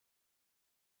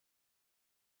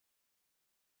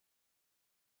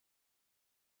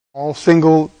All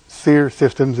single sear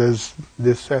systems, as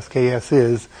this SKS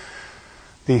is,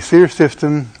 the sear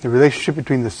system, the relationship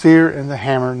between the sear and the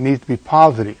hammer needs to be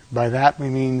positive. By that we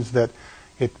means that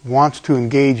it wants to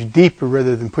engage deeper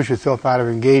rather than push itself out of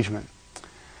engagement.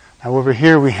 Now over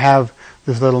here we have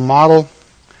this little model.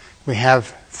 We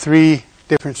have 3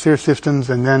 different sear systems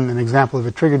and then an example of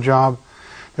a trigger job.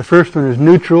 The first one is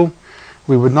neutral.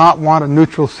 We would not want a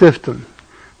neutral system.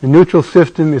 The neutral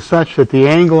system is such that the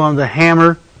angle on the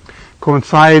hammer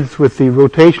coincides with the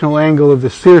rotational angle of the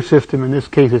sear system. In this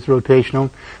case it's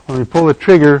rotational. When we pull the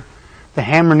trigger, the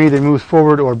hammer neither moves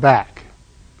forward or back.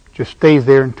 It just stays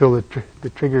there until the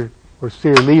trigger or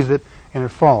sear leaves it and it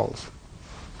falls.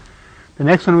 The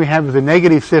next one we have is a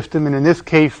negative system, and in this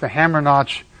case the hammer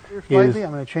notch is...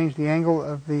 I'm going to change the angle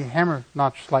of the hammer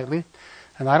notch slightly.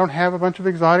 And I don't have a bunch of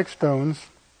exotic stones.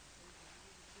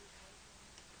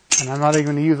 And I'm not even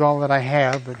going to use all that I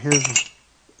have, but here's...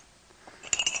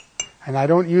 And I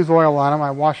don't use oil on them. I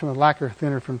wash them with lacquer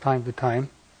thinner from time to time.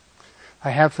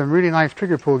 I have some really nice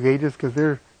trigger pull gauges because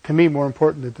they're, to me, more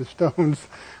important than the stones.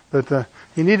 But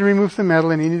you need to remove some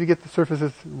metal and you need to get the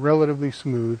surfaces relatively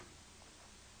smooth.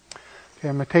 Okay,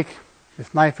 I'm going to take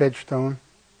this knife edge stone.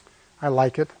 I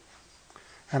like it.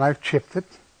 And I've chipped it.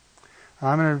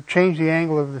 I'm going to change the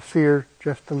angle of the sear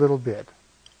just a little bit.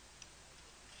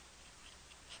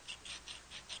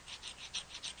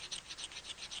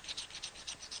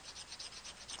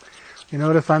 You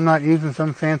notice I'm not using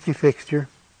some fancy fixture.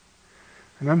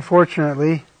 And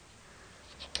unfortunately,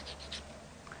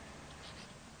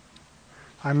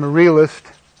 I'm a realist.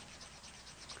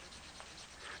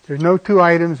 There's no 2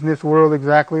 items in this world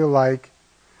exactly alike.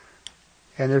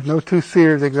 And there's no 2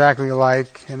 sears exactly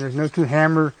alike. And there's no 2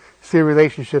 hammer-sear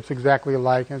relationships exactly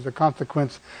alike. And as a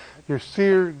consequence, your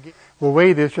sear... We'll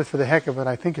weigh this just for the heck of it.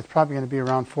 I think it's probably going to be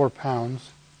around 4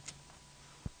 pounds.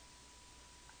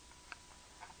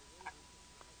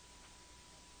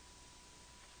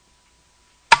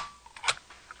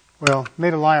 Well,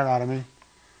 made a liar out of me.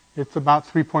 It's about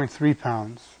 3.3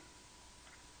 pounds.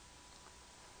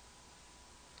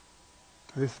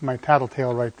 This is my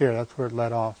tattletale right there. That's where it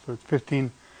let off. So it's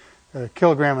 15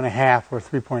 kilogram and a half, or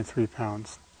 3.3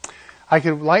 pounds. I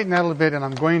could lighten that a little bit, and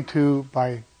I'm going to,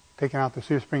 by taking out the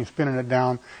sear spring and spinning it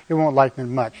down, it won't lighten it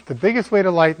much. The biggest way to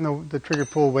lighten the trigger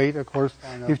pull weight, of course,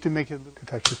 is to make it to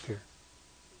touch the sear.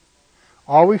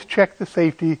 Always check the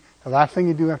safety. The last thing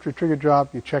you do after a trigger job,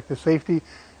 you check the safety,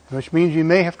 which means you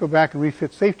may have to go back and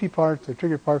refit safety parts or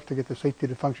trigger parts to get the safety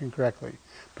to function correctly.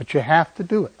 But you have to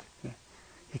do it.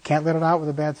 You can't let it out with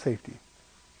a bad safety.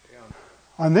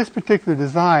 On this particular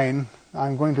design,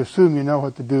 I'm going to assume you know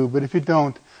what to do, but if you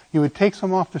don't, you would take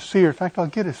some off the sear. In fact, I'll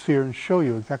get a sear and show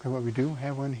you exactly what we do. I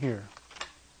have one here.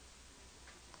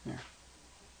 Yeah.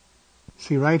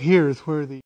 See, right here is where the